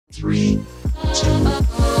3, 2, 1.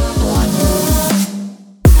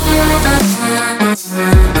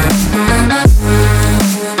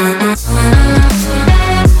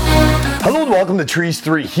 Hello and welcome to Trees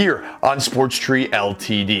 3 here on Sports Tree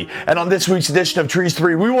Ltd. And on this week's edition of Trees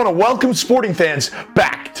 3, we want to welcome sporting fans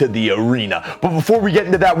back to the arena. But before we get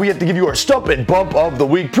into that, we have to give you our Stump and Bump of the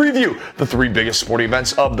Week, preview the 3 biggest sporting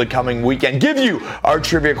events of the coming week, and give you our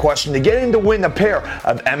trivia question to get in to win a pair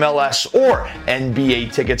of MLS or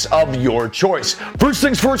NBA tickets of your choice. First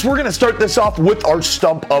things first, we're going to start this off with our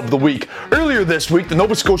Stump of the Week. Earlier this week, the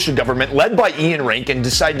Nova Scotia government, led by Ian Rankin,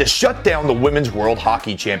 decided to shut down the Women's World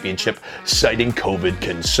Hockey Championship, citing COVID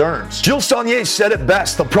concerns. Jill Saunier said it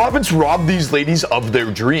best: the province robbed these ladies of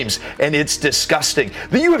their dreams, and it's disgusting.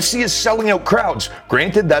 The UFC is selling out crowds.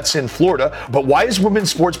 Granted, that's in Florida, but why is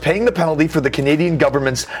women's sports paying the penalty for the Canadian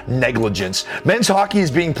government's negligence? Men's hockey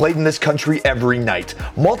is being played in this country every night.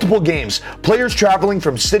 Multiple games, players traveling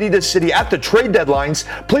from city to city at the trade deadlines.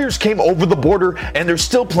 Players came over the border, and they're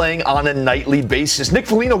still playing on a nightly basis. Nick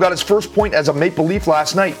Foligno got his first point as a Maple Leaf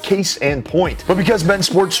last night, case in point. But because men's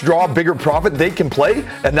sports draw a bigger profit, they can play,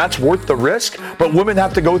 and that's worth the risk. But women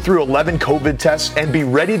have to go through 11 COVID tests and be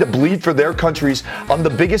ready to bleed for their countries on the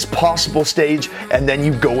biggest possible stage, and then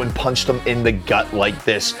you go and punch them in the gut like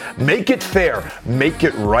this. Make it fair, make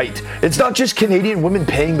it right. It's not just Canadian women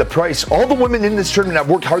paying the price. All the women in this tournament have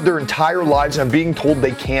worked hard their entire lives and are being told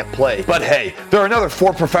they can't play. But hey, there are another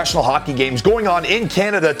 4 professional hockey games going on in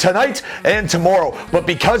Canada tonight and tomorrow. But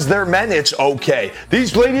because they're men, it's okay.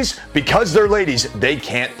 These ladies, because they're ladies, they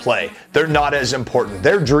can't play. They're not as important.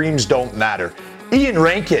 Their dreams don't matter. Ian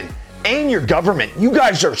Rankin and your government, you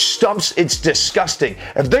guys are stumps. It's disgusting.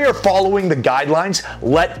 If they are following the guidelines,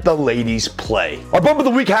 let the ladies play. Our bump of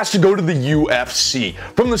the week has to go to the UFC.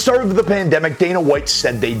 From the start of the pandemic, Dana White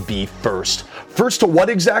said they'd be first. First to what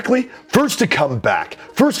exactly? First to come back.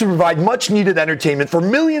 First to provide much needed entertainment for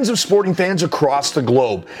millions of sporting fans across the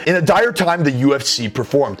globe. In a dire time, the UFC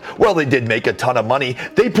performed. Well, they did make a ton of money.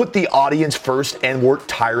 They put the audience first and worked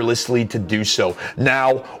tirelessly to do so.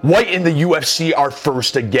 Now, White and the UFC are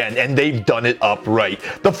first again, and they've done it upright.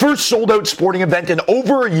 The first sold-out sporting event in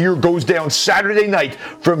over a year goes down Saturday night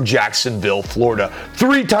from Jacksonville, Florida.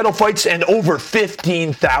 3 title fights and over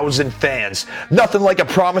 15,000 fans. Nothing like a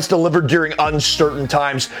promise delivered during uncertain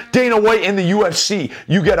times. Dana White and the UFC,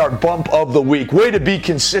 you get our bump of the week. Way to be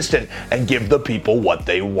consistent and give the people what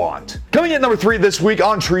they want. Coming in number 3 this week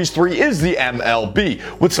on Trees 3 is the MLB,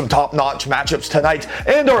 with some top-notch matchups tonight,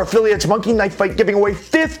 and our affiliates Monkey Knife Fight giving away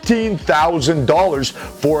 $15,000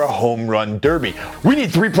 for a home run derby. We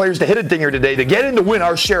need 3 players to hit a dinger today to get in to win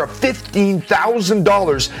our share of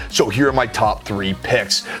 $15,000. So here are my top 3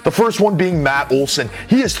 picks. The first one being Matt Olson.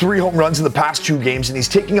 He has 3 home runs in the past 2 games, and he's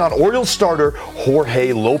taking on Orioles starter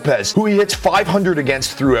Jorge Lopez, who he hits .500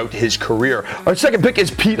 against throughout his career. Our second pick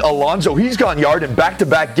is Pete Alonso. He's gone yard in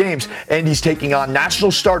back-to-back games, and he's taking on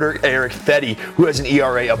National starter Eric Fedde, who has an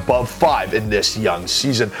ERA above 5 in this young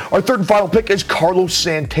season. Our third and final pick is Carlos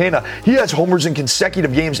Santana. He has homers in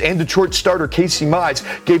consecutive games, and Detroit starter Casey Mize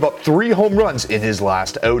gave up 3 home runs in his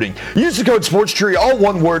last outing. Use the code SPORTSTREE, all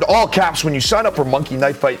one word, all caps, when you sign up for Monkey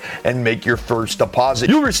Knife Fight and make your first deposit.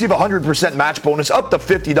 You'll receive a 100% match bonus up to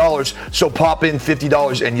 $50, so pop in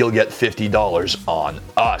 $50 and you'll get $50 on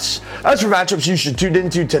us. As for matchups you should tune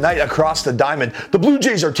into tonight across the diamond, the Blue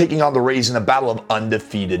Jays are taking on the Rays in a battle of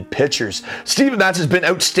undefeated pitchers. Steven Matz has been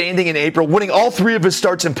outstanding in April, winning all 3 of his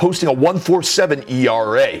starts and posting a 1.47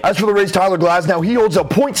 ERA. As for the Rays' Tyler Glasnow, he holds a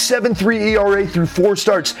 .73 ERA through 4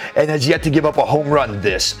 starts and has yet to give up a home run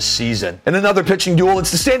this season. In another pitching duel,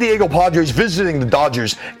 it's the San Diego Padres visiting the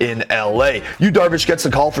Dodgers in LA. Yu Darvish gets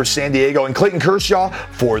the call for San Diego and Clayton Kershaw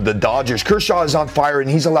for the Dodgers. Kershaw is on fire and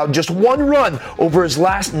he's allowed just 1 run over his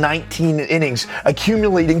last 19 innings,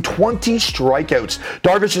 accumulating 20 strikeouts.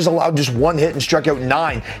 Darvish has allowed just 1 hit and struck out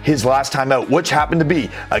 9 his last time out, which happened to be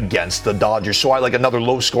against the Dodgers. So I like another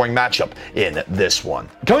low-scoring matchup in this one.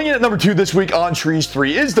 Coming in at number 2 this week on Trees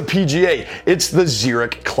 3 is the PGA. It's the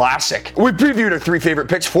Zurich Classic. We previewed our 3 favorite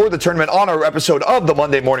picks for the tournament on our episode of the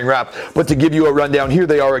Monday Morning Wrap, but to give you a rundown, here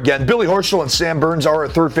they are again. Billy Horschel and Sam Burns are our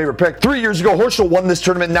 3rd favorite pick. 3 years ago, Horschel won this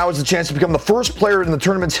tournament, and now has the chance to become the first player in the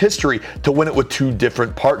tournament's history to win it with 2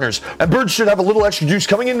 different partners. And Burns should have a little extra juice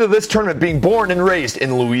coming into this tournament, being born and raised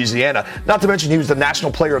in Louisiana. Not to mention he was the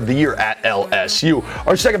National Player of the Year at LSU.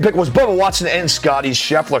 Our second pick was Bubba Watson and Scotty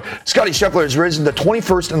Scheffler. Scotty Scheffler has risen to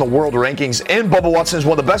 21st in the world rankings, and Bubba Watson is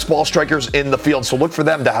one of the best ball strikers in the field, so look for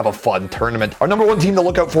them to have a fun tournament. Our number 1 team to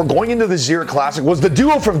look out for going into the Zurich Classic was the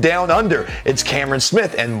duo from Down Under. It's Cameron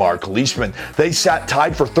Smith and Mark Leishman. They sat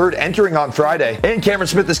tied for 3rd entering on Friday, and Cameron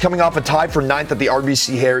Smith is coming off a tied for 9th at the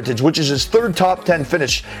RBC Heritage, which is his third top 10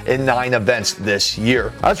 finish in 9 events this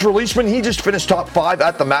year. As for Leishman, he just finished top 5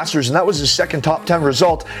 at the Masters, and that was his second top 10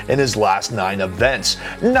 result in his last 9 events.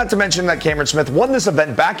 Not to mention that Cameron Smith won this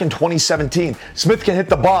event back in 2017. Smith can hit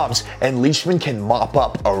the bombs, and Leishman can mop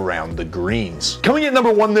up around the greens. Coming in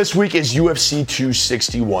number 1 this week is UFC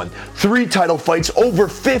 261. 3 title fights, over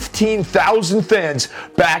 15,000 fans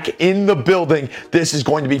back in the building. This is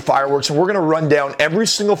going to be fireworks, and we're going to run down every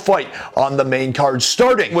single fight on the main card,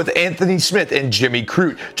 starting with Anthony Smith and Jimmy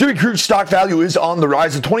Crute. Jimmy Crute's stock value is on the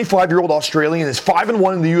rise. The 25-year-old Australian is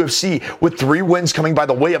 5-1 in the UFC, with 3 wins coming by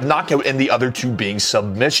the way of knockout and the other 2 being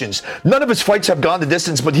submissions. None of his fights have gone the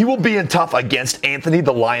distance, but he will be in tough against Anthony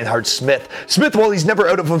the Lionheart Smith. Smith, while he's never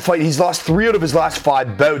out of a fight, he's lost 3 out of his last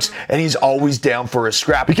 5 bouts, and he's always down for a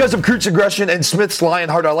scrap. Because of Crute's aggression and Smith's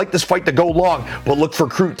Lionheart, I like this fight to go long, but look for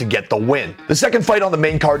Crute to get the win. The second fight on the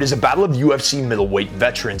main card is a battle of UFC middleweight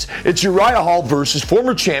veterans. It's Uriah Hall versus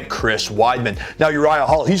former champ Chris Weidman. Now, Uriah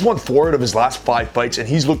Hall, he's won 4 out of his last 5 fights, and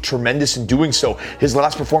he's looked tremendous in doing so. His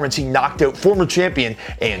last performance, he knocked out former champion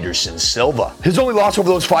Anderson Silva. His only loss over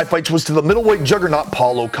those 5 fights was to the middleweight juggernaut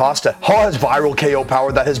Paulo Costa. Hall has viral KO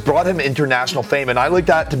power that has brought him international fame, and I like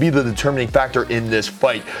that to be the determining factor in this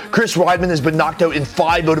fight. Chris Weidman has been knocked out in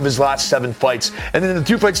 5 out of his last 7 fights, and in the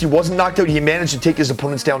 2 fights he wasn't knocked out, he managed to take his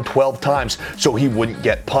opponents down 12 times so he wouldn't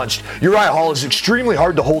get punched. Uriah Hall is extremely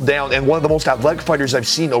hard to hold down and one of the most athletic fighters I've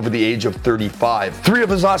seen over the age of 35. 3 of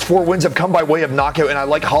his last 4 wins have come by way of knockout, and I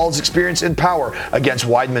like Hall's experience and power against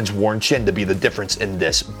Weidman's worn chin to be the difference in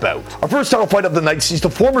this bout. Our first title fight of the night sees the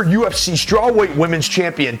former UFC strawweight women's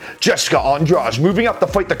champion Jessica Andrade moving up to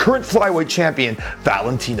fight the current flyweight champion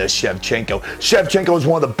Valentina Shevchenko. Shevchenko is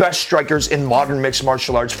one of the best strikers in modern mixed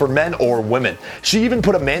martial arts for men or women. She even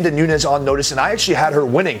put Amanda Nunes on notice, and I actually had her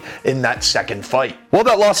winning in that second fight. While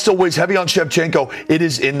that loss still weighs heavy on Shevchenko, it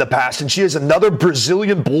is in the past, and she has another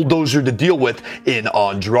Brazilian bulldozer to deal with in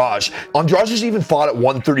Andrade. Andrade has even fought at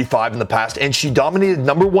 135 in the past, and she dominated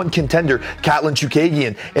number 1 contender Katlyn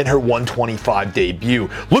Chookagian in her 125 debut.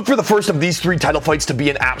 Look for the first of these 3 title fights to be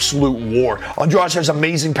an absolute war. Andrade has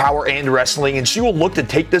amazing power and wrestling, and she will look to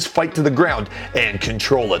take this fight to the ground and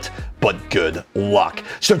control it. But good luck.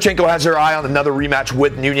 Shevchenko has her eye on another rematch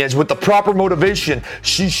with Nunes. With the proper motivation,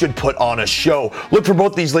 she should put on a show. Look for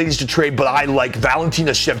both these ladies to trade, but I like Valentina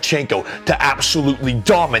Shevchenko to absolutely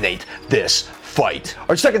dominate this fight.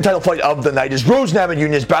 Our second title fight of the night is Rose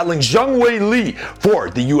Namajunas battling Zhang Weili for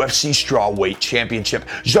the UFC Strawweight Championship.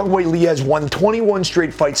 Zhang Weili has won 21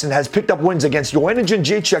 straight fights and has picked up wins against Joanna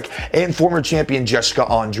Jędrzejczyk and former champion Jessica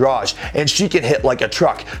Andrade, and she can hit like a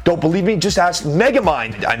truck. Don't believe me? Just ask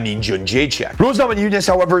Megamind, Jędrzejczyk. Rose Namajunas,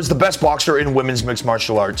 however, is the best boxer in women's mixed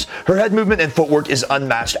martial arts. Her head movement and footwork is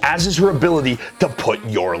unmatched, as is her ability to put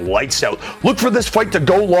your lights out. Look for this fight to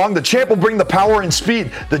go long. The champ will bring the power and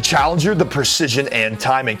speed, the challenger the precision and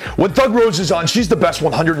timing. When Thug Rose is on, she's the best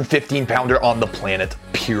 115-pounder on the planet,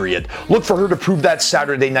 period. Look for her to prove that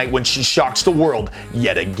Saturday night when she shocks the world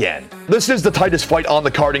yet again. This is the tightest fight on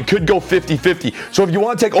the card and could go 50-50, so if you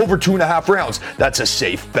want to take over 2.5 rounds, that's a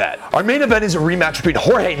safe bet. Our main event is a rematch between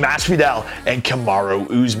Jorge Masvidal and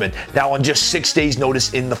Kamaru Usman. Now, on just 6 days'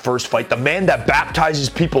 notice in the first fight, the man that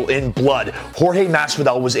baptizes people in blood, Jorge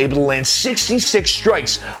Masvidal, was able to land 66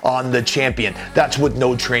 strikes on the champion. That's with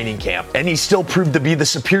no training camp, and he still proved to be the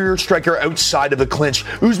superior striker outside of the clinch.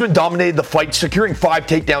 Usman dominated the fight, securing 5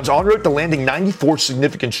 takedowns en route to landing 94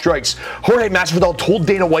 significant strikes. Jorge Masvidal told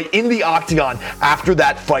Dana White in the octagon after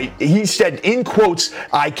that fight, he said, in quotes,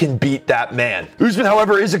 "I can beat that man." Usman,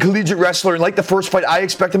 however, is a collegiate wrestler, and like the first fight, I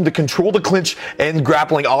expect him to control the clinch and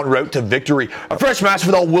grappling en route to victory. A fresh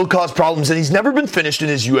Masvidal will cause problems, and he's never been finished in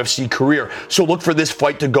his UFC career, so look for this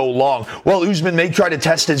fight to go long. While Usman may try to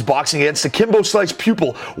test his boxing against the Kimbo Slice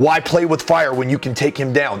pupil, why play with fire when you can take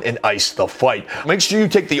him down and ice the fight? Make sure you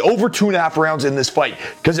take the over 2.5 rounds in this fight,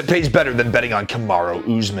 because it pays better than betting on Kamaru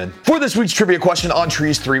Usman. For this week's trivia question on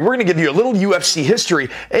Trees 3, we're going to give you a little UFC history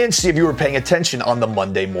and see if you were paying attention on the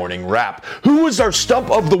Monday Morning Wrap. Who was our stump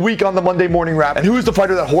of the week on the Monday Morning Wrap, and who is the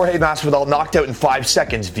fighter that Jorge Masvidal knocked out in 5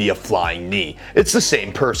 seconds via flying knee? It's the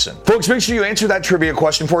same person. Folks, make sure you answer that trivia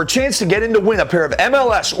question for a chance to get in to win a pair of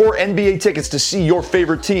MLS or NBA tickets to see your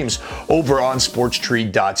favorite teams over on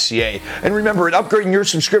sportstree.ca. And remember, upgrading your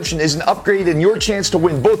subscription is an upgrade in your chance to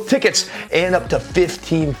win both tickets and up to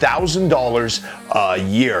 $15,000 a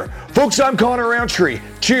year. Folks, I'm Connor Roundtree.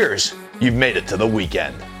 Cheers. You've made it to the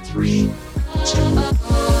weekend. 3, 2,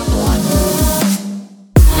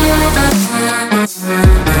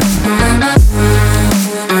 1.